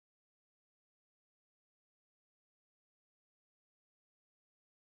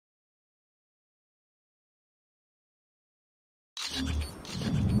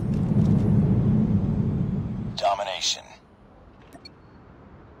destination.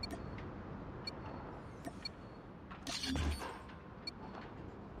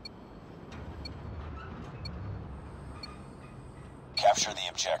 Capture the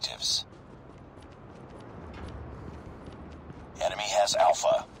objectives. Enemy has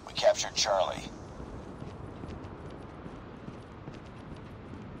Alpha. We captured Charlie.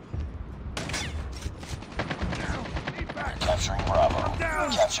 Capturing Bravo.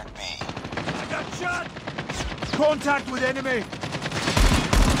 Down. Captured B. I got shot! Contact with enemy!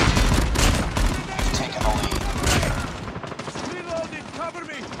 We've taken the lead. Reloading! Cover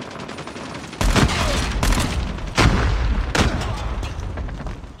me!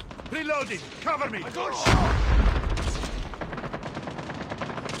 Reloading! Cover me! I got shot!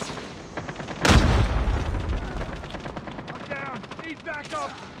 I'm down! Need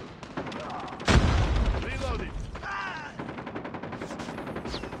backup! Reloading!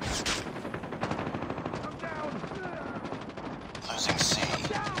 I'm down! Losing C. Need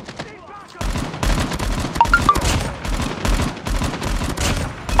backup!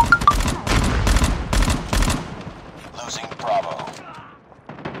 Losing Bravo.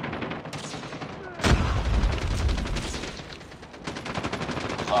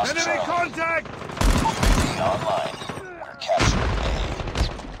 We lost Enemy Charlie. contact! UAV online. We're capturing A.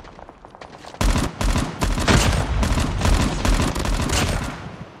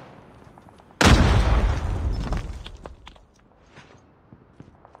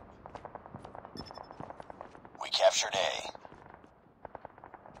 We captured A.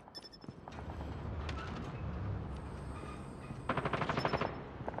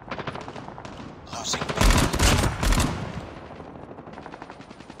 Losing B.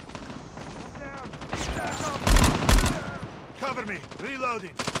 Cover me!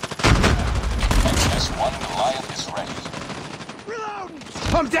 Reloading! XS-1 Goliath is ready. Reload!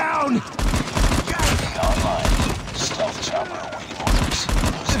 I'm down! UAV online. Stealth chopper awaiting orders.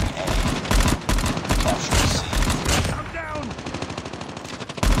 Losing A. Capturing C. I'm down!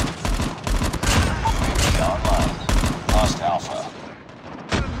 UAV online. Lost Alpha.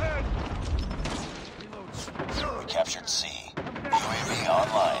 I'm hurt! We captured C. UAV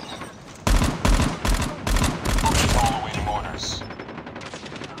online. Control awaiting orders.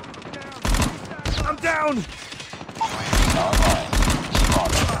 I'm down! UAV online. Keep on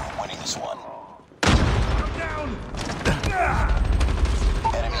them. We're winning this one. I'm down!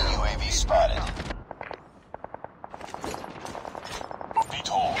 Enemy UAV spotted.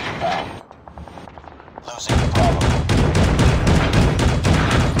 VTOL inbound. Losing Bravo.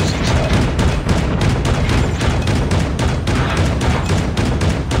 Losing Charlie.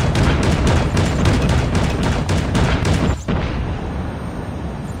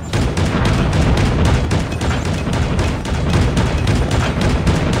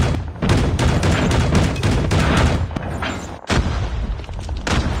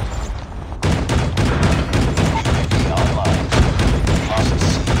 UAV online. Lost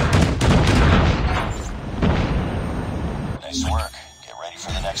C. Nice work. Get ready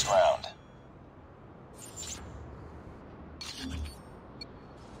for the next round.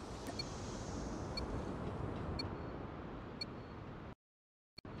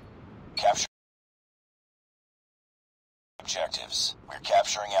 Capture objectives. We're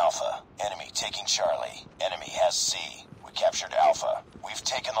capturing Alpha. Enemy taking Charlie. Enemy has C. We captured Alpha. We've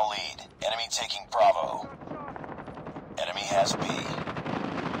taken the lead. Enemy taking Bravo. Enemy has B.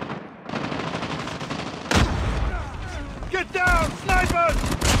 Get down! Snipers!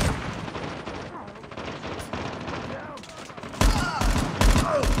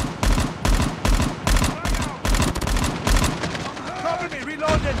 Cover me!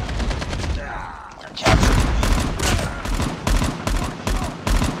 Reloading! We're capturing B.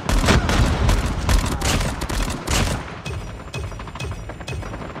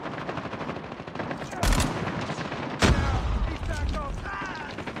 He's back up!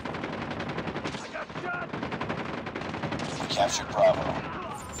 I got shot! We captured Bravo.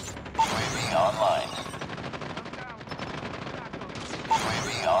 UAV online. UAV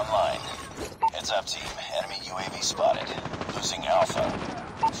online. Heads up, team. Enemy UAV spotted. Losing Alpha.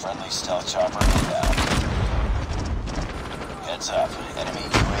 Friendly stealth chopper inbound. Heads up. Enemy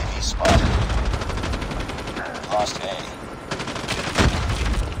UAV spotted. Lost A.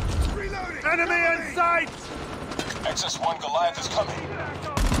 Reloading! Enemy in sight! XS-1 Goliath is coming.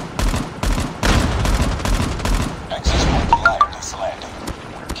 XS-1 Goliath is landing.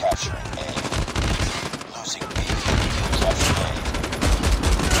 We're capturing A. Losing B. Capture A.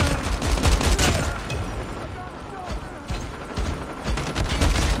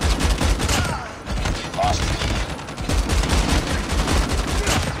 Lost B.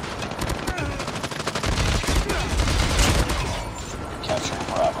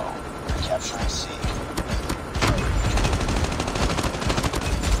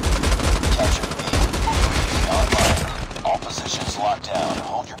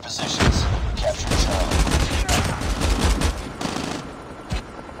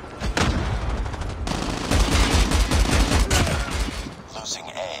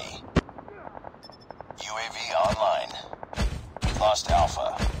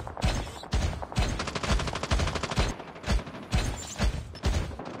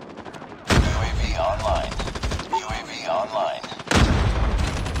 UAV online. UAV online.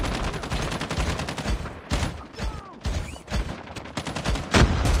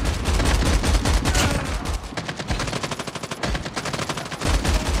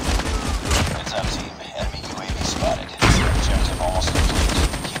 Heads up, team. Enemy UAV spotted. Objective almost complete.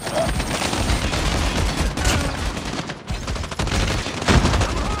 Keep it up.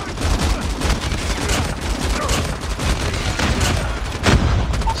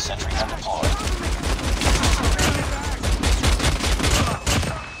 Sentry gun deployed.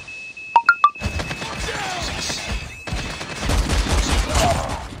 Losing C. Losing Bravo.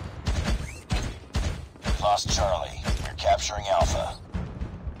 We lost Charlie. We're capturing Alpha.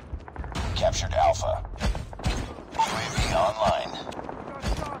 We captured Alpha. UAV online.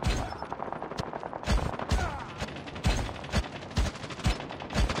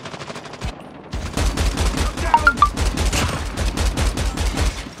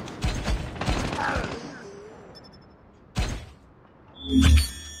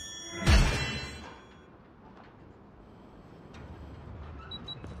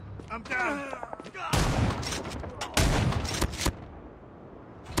 I'm down.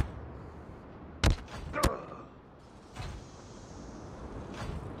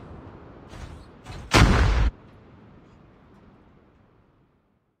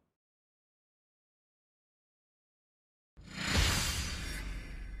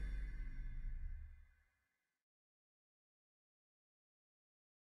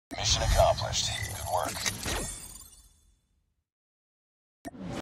 Mission accomplished. Good work.